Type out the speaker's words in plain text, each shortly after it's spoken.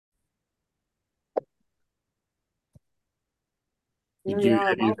Did we you, are.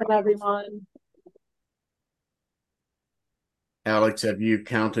 have you, Welcome, everyone. Alex, have you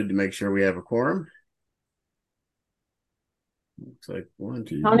counted to make sure we have a quorum? Looks like one,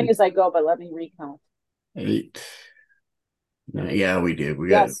 two, Counting three, as I go, but let me recount. eight. Yeah, we did. We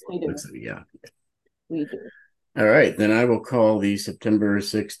got, Yes, we do. looks like, yeah. We do. All right, then I will call the September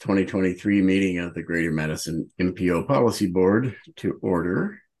 6th, 2023 meeting of the Greater Madison MPO Policy Board to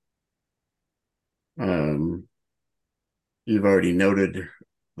order. Um, you've already noted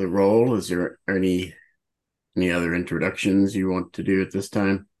the role. Is there any other introductions you want to do at this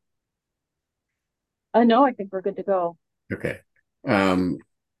time? No, I think we're good to go. Okay. Um,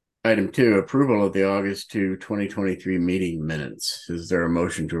 Item 2, approval of the August 2023 meeting minutes. Is there a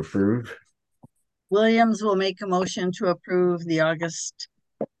motion to approve? Williams will make a motion to approve the August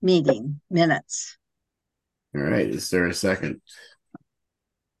meeting minutes. All right, is there a second?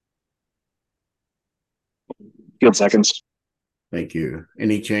 Field seconds. Thank you.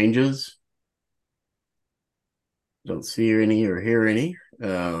 Any changes? Don't see any or hear any.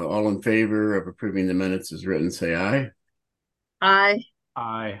 All in favor of approving the minutes as written, say aye. Aye.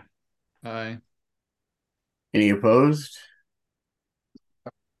 Aye. Aye. Any opposed?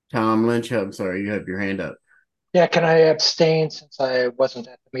 Tom Lynch, I'm sorry, you have your hand up. Yeah, can I abstain since I wasn't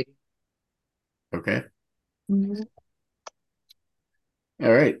at the meeting? Okay. Mhm.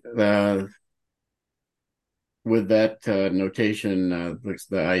 All right. With that notation, looks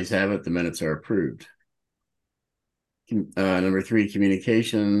the ayes have it. The minutes are approved. Number 3,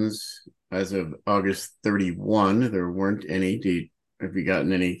 communications. As of August 31, there weren't any. Have you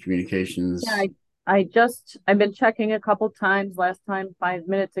gotten any communications? Yeah, I've been checking a couple times. Last time, 5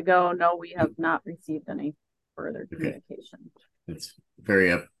 minutes ago. No, we have not received any further Okay. communication. It's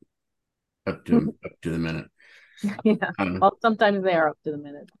very up to the minute. Yeah. Well, sometimes they are up to the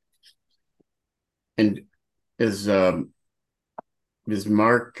minute. And is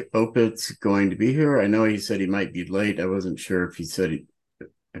Mark Opitz going to be here? I know he said he might be late. I wasn't sure if he said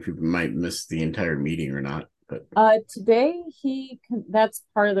if he might miss the entire meeting or not. But Today that's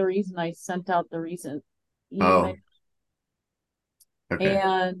part of the reason I sent out the recent email. Okay.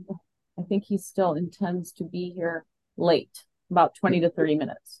 And I think he still intends to be here late, about 20 to 30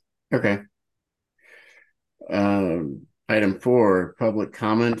 minutes. Okay. Item 4, public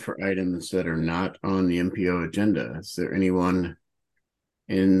comment for items that are not on the MPO agenda. Is there anyone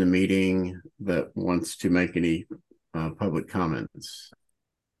in the meeting that wants to make any public comments?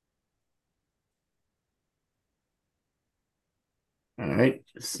 All right,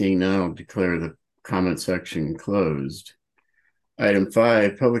 seeing none, I'll declare the comment section closed. Item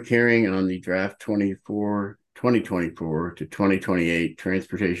 5, public hearing on the draft 2024 to 2028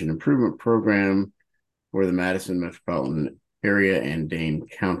 Transportation Improvement Program for the Madison metropolitan area and Dane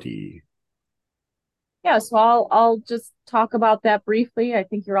County. Yeah, so I'll just talk about that briefly. I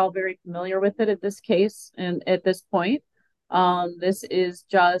think you're all very familiar with it at this case and at this point. This is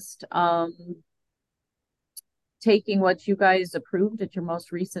just taking what you guys approved at your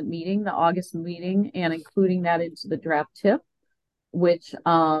most recent meeting, the August meeting, and including that into the draft tip, which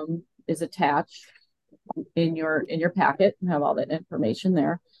is attached in your packet and have all that information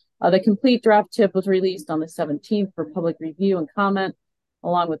there. The complete draft tip was released on the 17th for public review and comment,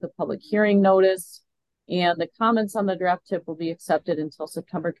 along with the public hearing notice. And the comments on the draft tip will be accepted until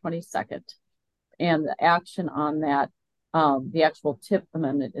September 22nd. And the action on that, the actual tip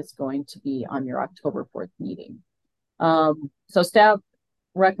amendment is going to be on your October 4th meeting. So staff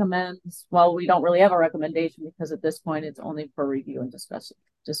recommends, well, we don't really have a recommendation because at this point it's only for review and discussion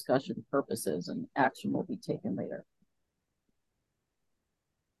purposes, and action will be taken later.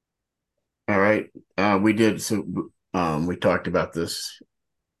 All right. We did, so we talked about this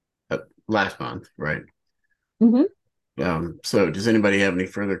last month, right? So does anybody have any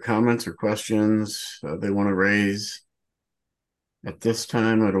further comments or questions they want to raise? At this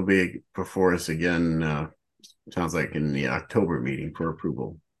time, it'll be before us again, sounds like in the October meeting for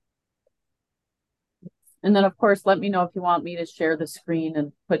approval. And then, of course, let me know if you want me to share the screen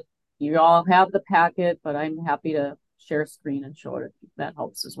and you all have the packet, but I'm happy to share screen and show it if that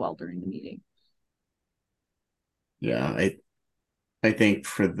helps as well during the meeting. Yeah, I think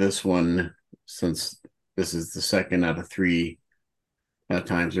for this one, since this is the second out of 3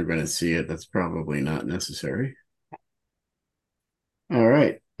 times we're going to see it, that's probably not necessary. All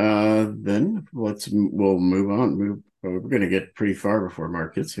right, then we'll move on. We're going to get pretty far before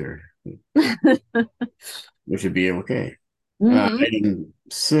Mark gets here, which would be okay. Item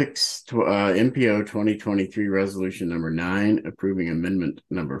 6, MPO 2023 resolution number 9, approving amendment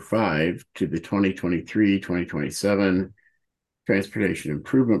number 5 to the 2023-2027 Transportation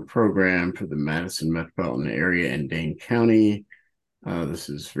Improvement Program for the Madison metropolitan area and Dane County. This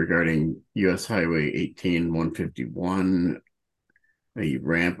is regarding US Highway 18-151, a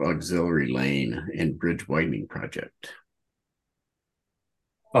ramp auxiliary lane and bridge widening project.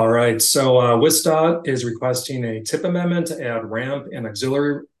 All right, so WISDOT is requesting a tip amendment to add ramp and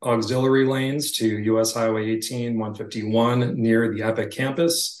auxiliary lanes to US Highway 18-151 near the Epic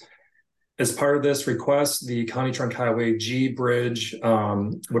campus. As part of this request, the County Trunk Highway G bridge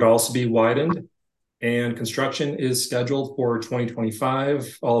would also be widened, and construction is scheduled for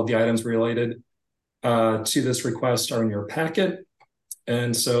 2025. All of the items related to this request are in your packet,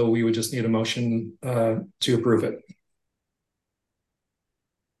 and so we would just need a motion to approve it.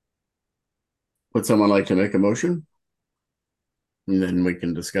 Would someone like to make a motion? And then we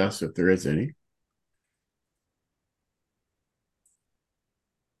can discuss if there is any.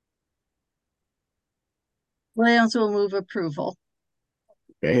 Williams will move approval.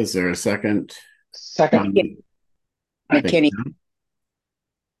 Okay, is there a second? Second. McKinney.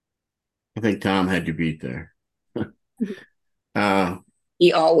 I think Tom had you beat there.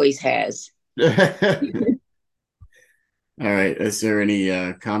 He always has. All right, is there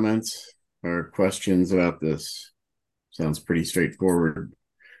any comments or questions about this? Sounds pretty straightforward.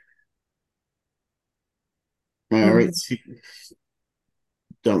 All right,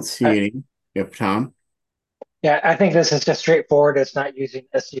 don't see any. Yep, Tom? Yeah, I think this is just straightforward. It's not using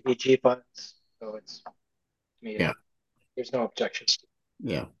SCBG funds, so it's, to me, Yeah. There's no objections.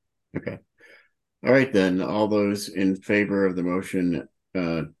 Yeah, okay. All right, then, all those in favor of the motion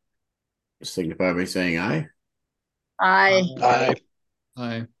signify by saying aye. Aye. Aye.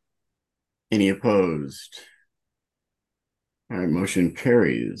 Aye. Any opposed? All right, motion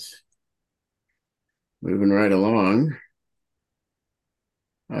carries. Moving right along.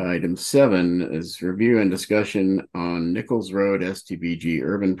 Item 7 is review and discussion on Nichols Road STBG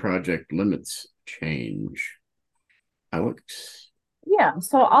urban project limits change. Alex? Yeah,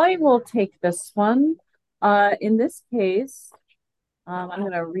 so I will take this one. In this case, I'm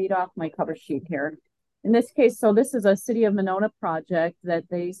going to read off my cover sheet here. In this case, so this is a City of Monona project that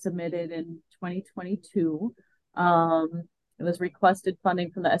they submitted in 2022. It was requested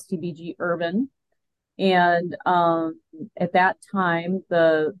funding from the STBG Urban. And at that time,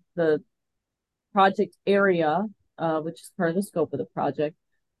 the project area, which is part of the scope of the project,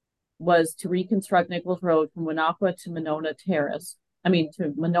 was to reconstruct Nichols Road from Winnequa to Monona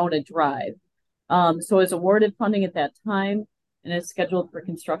to Monona Drive. So it was awarded funding at that time and is scheduled for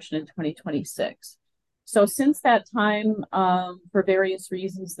construction in 2026. So since that time, for various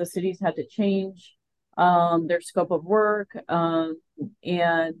reasons, the cities had to change their scope of work, and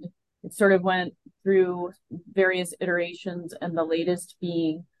it sort of went through various iterations, and the latest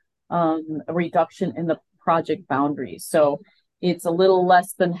being a reduction in the project boundaries. So it's a little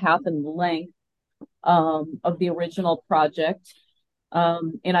less than half in length of the original project.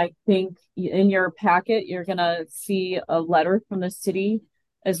 And I think in your packet, you're going to see a letter from the city,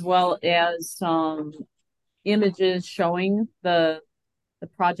 as well as some images showing the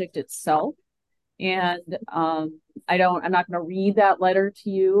project itself. And I'm not going to read that letter to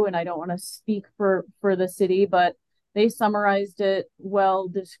you, and I don't want to speak for the city, but they summarized it well,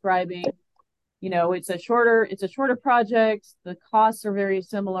 describing, it's a shorter project. The costs are very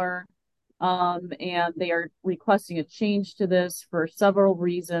similar. And they are requesting a change to this for several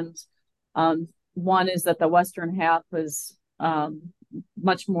reasons. One is that the western half was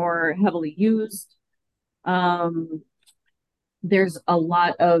much more heavily used. There's a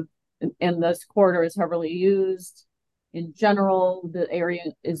lot of, and this corridor is heavily used. In general, the area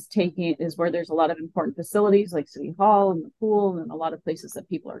is where there's a lot of important facilities like City Hall and the pool and a lot of places that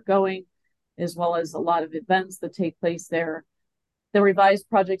people are going, as well as a lot of events that take place there. The revised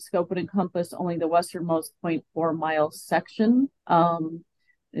project scope would encompass only the westernmost 0.4 mile section.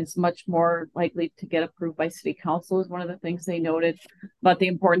 It's much more likely to get approved by City Council is one of the things they noted. But the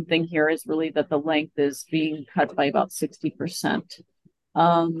important thing here is really that the length is being cut by about 60%.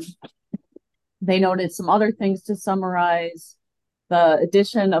 They noted some other things to summarize: the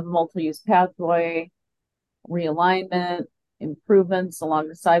addition of a multi-use pathway, realignment, improvements along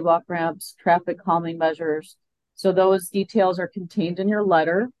the sidewalk ramps, traffic calming measures. So those details are contained in your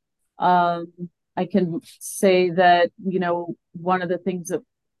letter. I can say that, one of the things that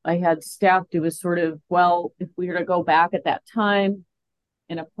I had staff do is sort of, if we were to go back at that time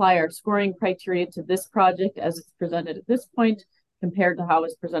and apply our scoring criteria to this project as it's presented at this point, compared to how it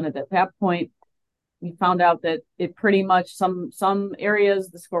was presented at that point, we found out that it pretty much, some areas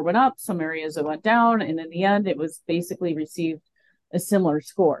the score went up, some areas it went down, and in the end it was basically received a similar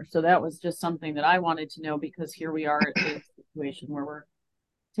score. So that was just something that I wanted to know, because here we are in a situation where we're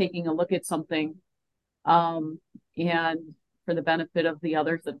taking a look at something, and for the benefit of the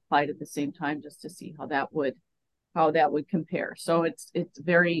others that applied at the same time, just to see how that would compare. So it's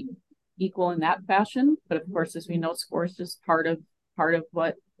very equal in that fashion. But of course, as we know, scores is part of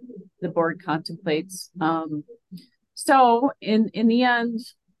what the board contemplates. So in the end,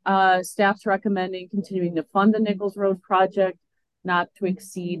 staff's recommending continuing to fund the Nichols Road project, not to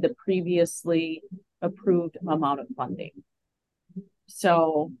exceed the previously approved amount of funding.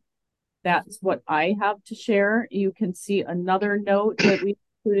 So that's what I have to share. You can see another note that we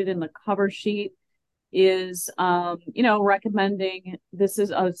included in the cover sheet is, recommending, this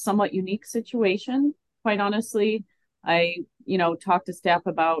is a somewhat unique situation. Quite honestly, I, talked to staff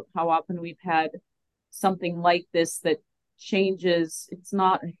about how often we've had something like this that changes. It's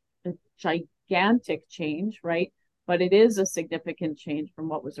not a gigantic change, right? But it is a significant change from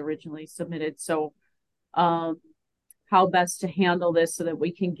what was originally submitted. So, how best to handle this so that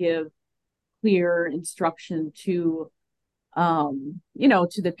we can give clear instruction to,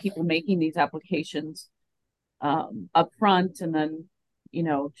 to the people making these applications up front, and then,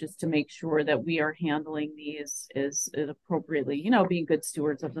 just to make sure that we are handling these as appropriately, being good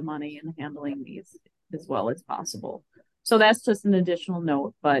stewards of the money and handling these as well as possible. So that's just an additional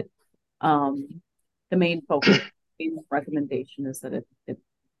note, but the main focus, main recommendation is that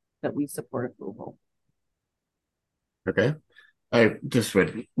that we support approval. Okay. I just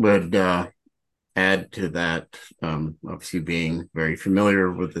would add to that, obviously being very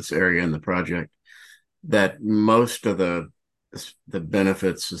familiar with this area and the project, that most of the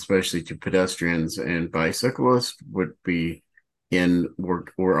benefits, especially to pedestrians and bicyclists, would be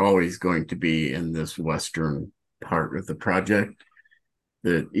we're always going to be in this western part of the project.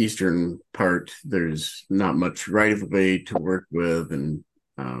 The eastern part, there's not much right of way to work with, and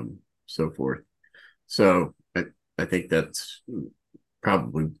so forth. So I think that's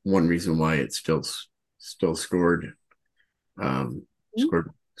probably one reason why it's still scored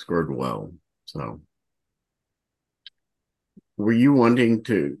scored well. So were you wanting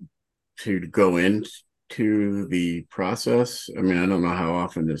to go into the process? I mean, I don't know how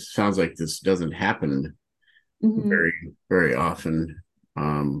often this sounds like this doesn't happen very, very often.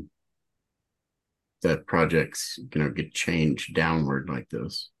 That projects, get changed downward like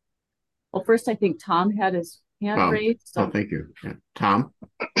this. Well, first, I think Tom had his hand raised. So. Oh, thank you. Yeah. Tom?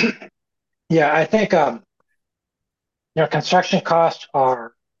 Yeah, I think, construction costs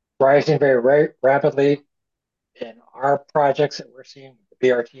are rising very rapidly in our projects that we're seeing, the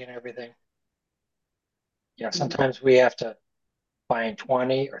BRT and everything. Sometimes we have to find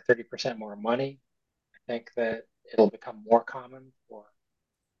 20 or 30% more money. I think that it'll become more common for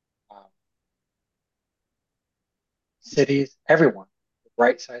cities, everyone, the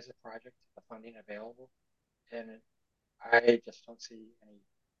right size of project, the funding available. And I just don't see any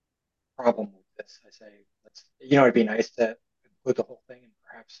problem with this. I say, it'd be nice to include the whole thing, and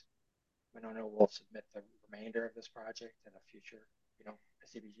perhaps Winona will submit the remainder of this project in a future,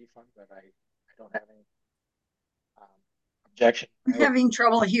 CBG fund, but I don't have any objection. I'm having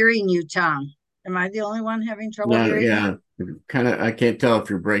trouble hearing you, Tom. Am I the only one having trouble hearing you? Yeah, kind of. I can't tell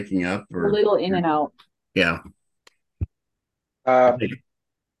if you're breaking up or a little in and out. Yeah.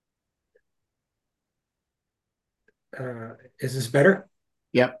 Is this better?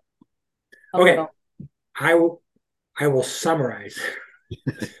 Yep. Okay. I will summarize.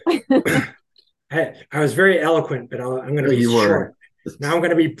 I was very eloquent, but I'm going to be short. Now I'm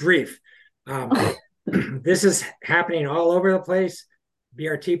going to be brief. This is happening all over the place.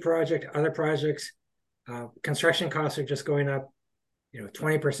 BRT project, other projects. Construction costs are just going up,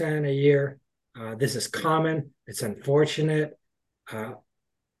 20% a year. This is common. It's unfortunate.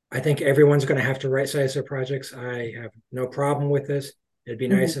 I think everyone's going to have to right size their projects. I have no problem with this. It'd be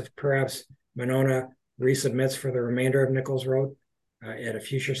nice if perhaps Winona resubmits for the remainder of Nichols Road at a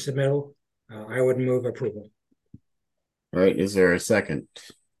future submittal. I would move approval. All right. Is there a second?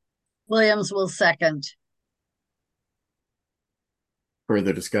 Williams will second.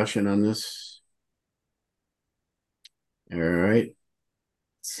 Further discussion on this? All right.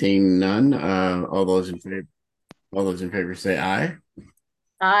 Seeing none, all those in favor say aye.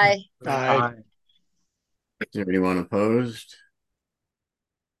 Aye. Aye. Is there anyone opposed?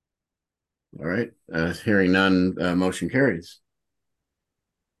 All right. Hearing none, motion carries.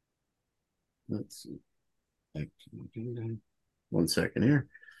 Let's see. 1 second here.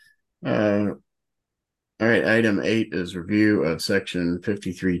 All right. Item 8 is review of Section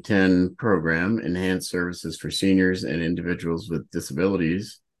 5310 program, Enhanced Services for Seniors and Individuals with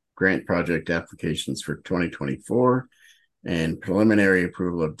Disabilities, grant project applications for 2024, and preliminary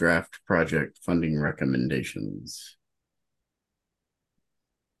approval of draft project funding recommendations.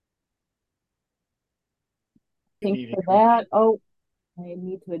 think for that, oh, I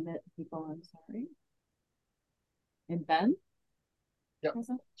need to admit people, I'm sorry. And Ben? Yep.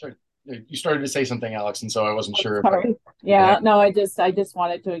 Sorry. You started to say something, Alex, and so I wasn't sure. Sorry. Yeah, no, I just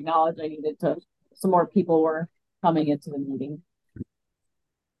wanted to acknowledge I needed to, some more people were coming into the meeting.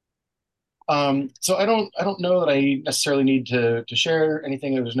 So I don't know that I necessarily need to share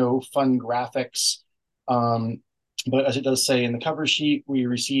anything. There's no fun graphics. But as it does say in the cover sheet, we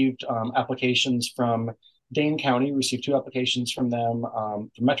received applications from Dane County, received 2 applications from them, from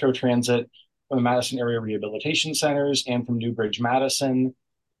Metro Transit, from the Madison Area Rehabilitation Centers, and from Newbridge Madison.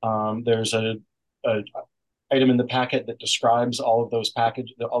 There's a item in the packet that describes all of those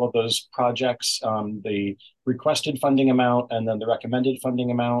projects, the requested funding amount, and then the recommended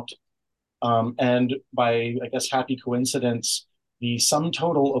funding amount. And by, I guess, happy coincidence, the sum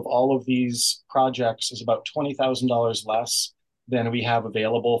total of all of these projects is about $20,000 less than we have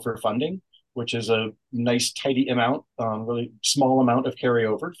available for funding, which is a nice, tidy amount, really small amount of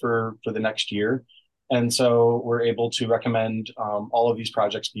carryover for the next year. And so we're able to recommend all of these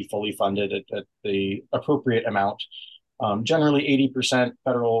projects be fully funded at the appropriate amount. Generally 80%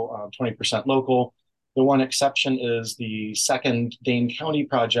 federal, 20% local. The one exception is the second Dane County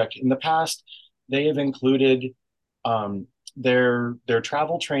project. In the past, they have included their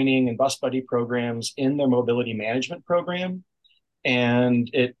travel training and bus buddy programs in their mobility management program. And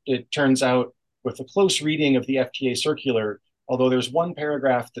it turns out, with a close reading of the FTA circular, although there's one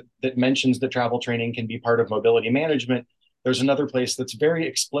paragraph that mentions that travel training can be part of mobility management, there's another place that's very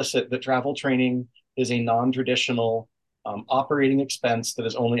explicit that travel training is a non-traditional operating expense that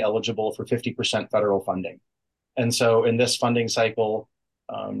is only eligible for 50% federal funding. And so in this funding cycle,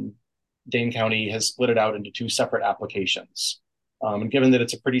 Dane County has split it out into 2 separate applications. And given that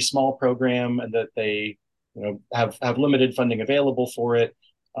it's a pretty small program and that they have limited funding available for it,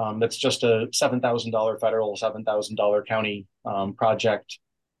 that's just a $7,000 federal, $7,000 county project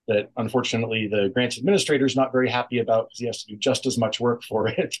that unfortunately the grants administrator is not very happy about because he has to do just as much work for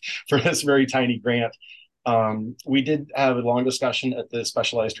it for this very tiny grant. We did have a long discussion at the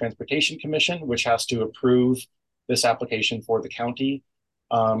Specialized Transportation Commission, which has to approve this application for the county,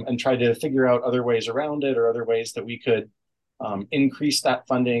 and try to figure out other ways around it or other ways that we could increase that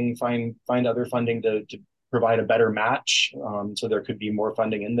funding, find other funding to provide a better match. So there could be more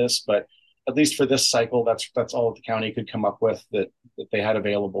funding in this, but at least for this cycle, that's all the county could come up with that they had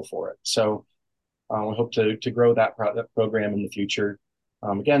available for it. So we hope to grow that program in the future.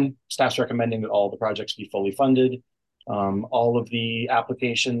 Again, staff's recommending that all the projects be fully funded. All of the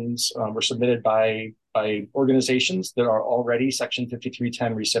applications were submitted by organizations that are already Section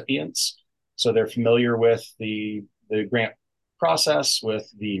 5310 recipients. So they're familiar with the grant process, with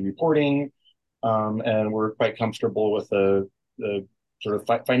the reporting, and we're quite comfortable with the sort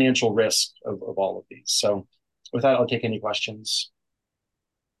of financial risk of all of these. So with that, I'll take any questions.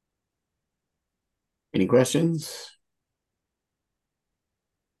 Any questions?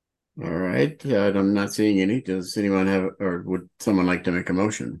 All right, I'm not seeing any. Does anyone have, or would someone like to make a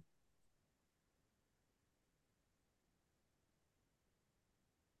motion?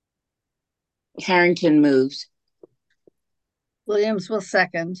 Harrington moves. Williams will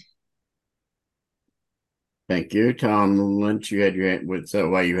second. Thank you. Tom Lynch, you had your hand, what's that,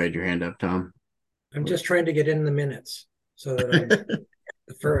 why you had your hand up, Tom? I'm just trying to get in the minutes so that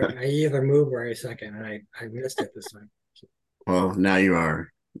I either move or I second, and I missed it this time. Well, now you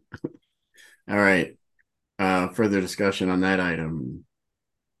are. All right. Further discussion on that item.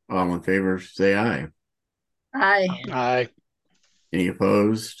 All in favor, say aye. Aye. Aye. Any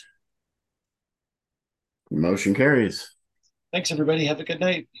opposed? Motion carries. Thanks, everybody. Have a good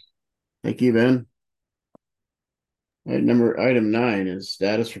night. Thank you, Ben. All right, item 9 is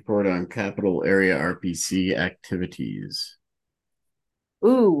status report on capital area RPC activities.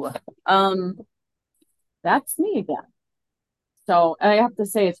 Ooh, that's me again. So I have to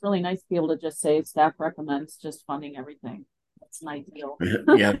say, it's really nice to be able to just say staff recommends just funding everything. That's an ideal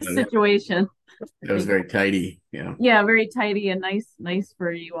situation. That was very tidy. Yeah. Yeah, very tidy and nice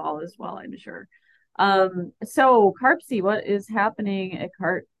for you all as well, I'm sure. So CARPC, what is happening at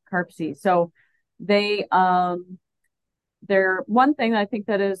CARPC? So they they're one thing I think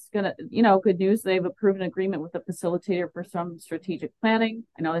that is gonna, good news. They've approved an agreement with the facilitator for some strategic planning.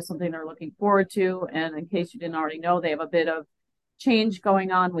 I know that's something they're looking forward to. And in case you didn't already know, they have a bit of change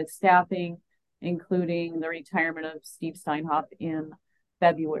going on with staffing, including the retirement of Steve Steinhoff in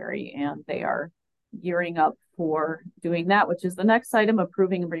February, and they are gearing up for doing that, which is the next item,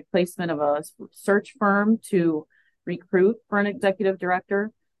 approving a replacement of a search firm to recruit for an executive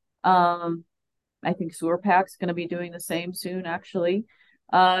director. I think SewerPAC's going to be doing the same soon, actually.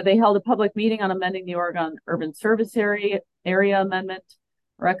 They held a public meeting on amending the Oregon Urban Service Area Amendment,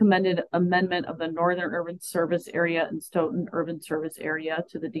 recommended amendment of the Northern Urban Service Area and Stoughton Urban Service Area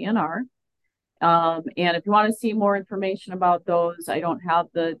to the DNR. And if you want to see more information about those, I don't have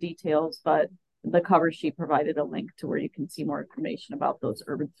the details, but the cover sheet provided a link to where you can see more information about those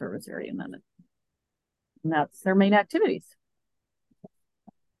urban service area amendments. And that's their main activities.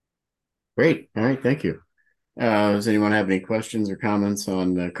 Great. All right. Thank you. Does anyone have any questions or comments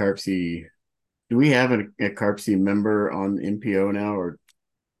on the CARPC? Do we have a CARPC member on MPO now or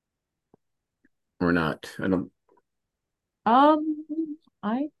not? I don't.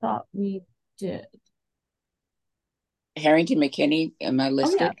 I thought we did. Harrington McKinney, am I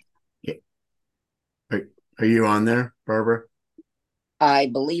listed? Yeah. Are you on there, Barbara? I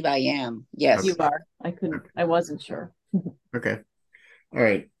believe I am. Yes. You are. I wasn't sure. Okay. All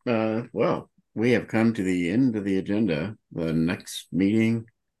right. Well, we have come to the end of the agenda. The next meeting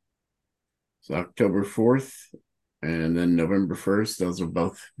is October 4th and then November 1st. Those will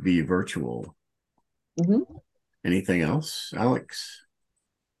both be virtual. Anything else, Alex?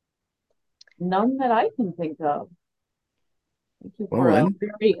 None that I can think of. Thank you for a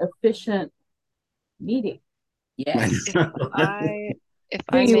very efficient meeting. Yes. If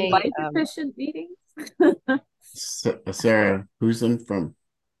I may, like efficient meetings? Sarah, who's in from?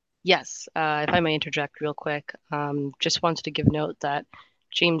 Yes, if I may interject real quick, just wanted to give note that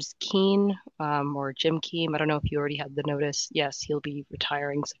James Keene, or Jim Keene, I don't know if you already had the notice. Yes, he'll be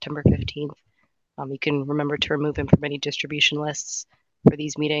retiring September 15th. You can remember to remove him from any distribution lists for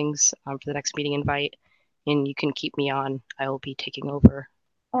these meetings, for the next meeting invite, and you can keep me on. I will be taking over.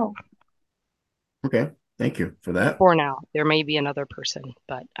 Oh. Okay, thank you for that. For now, there may be another person,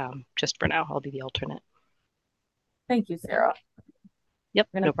 but just for now, I'll be the alternate. Thank you, Sarah. Yep,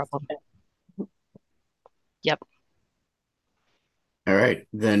 no problem. Yep. All right,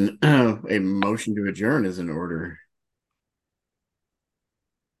 then a motion to adjourn is in order.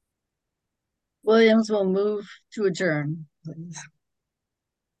 Williams will move to adjourn, please.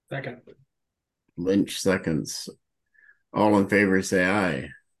 Second. Lynch seconds. All in favor say aye.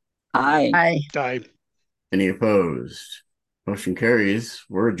 Aye. Aye. Any opposed? Motion carries.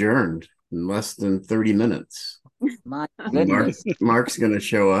 We're adjourned in less than 30 minutes. My goodness. Mark's going to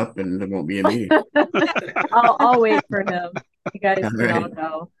show up and there won't be a meeting. I'll wait for him. You guys can all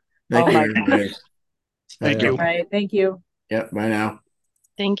go. Thank you, everybody. Thank you. All right. Thank you. Yep. Bye now.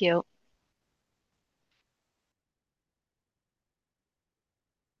 Thank you.